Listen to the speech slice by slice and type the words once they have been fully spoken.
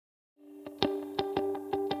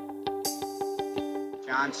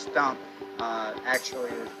John Stump actually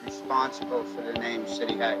is responsible for the name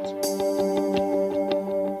City Heights.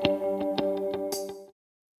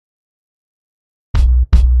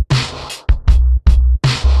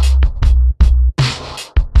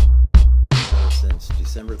 Since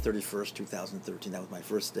December 31st, 2013, that was my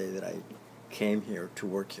first day that I came here to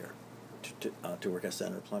work here, to work at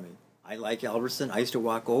Center Plumbing. I like Albertson. I used to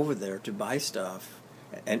walk over there to buy stuff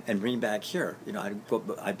and bring back here. You know,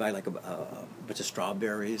 I'd buy like a bunch of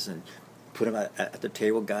strawberries and put them at the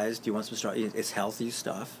table. Guys, do you want some strawberries? It's healthy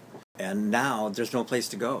stuff. And now there's no place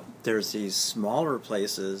to go. There's these smaller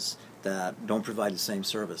places that don't provide the same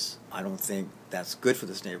service. I don't think that's good for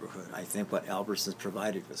this neighborhood. I think what Albertson's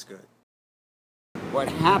provided was good. What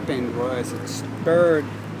happened was it spurred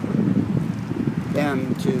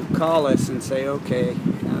them to call us and say, okay,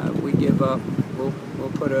 we give up, we'll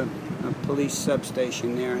put a police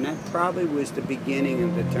substation there, and that probably was the beginning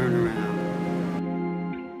of the turnaround.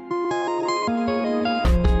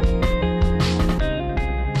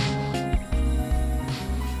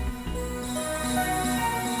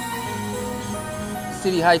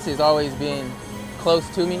 City Heights has always been close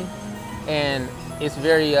to me, and it's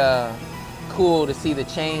very cool to see the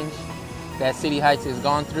change that City Heights has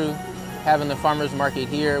gone through. Having the farmers market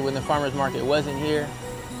here when the farmers market wasn't here,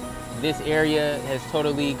 this area has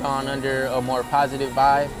totally gone under a more positive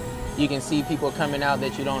vibe. You can see people coming out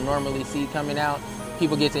that you don't normally see coming out.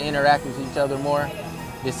 People get to interact with each other more.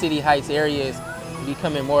 The City Heights area is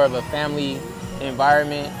becoming more of a family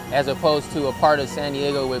environment as opposed to a part of San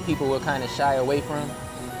Diego where people will kind of shy away from.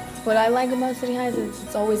 What I like about City Heights is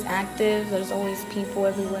it's always active, there's always people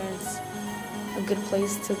everywhere. It's a good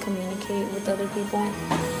place to communicate with other people.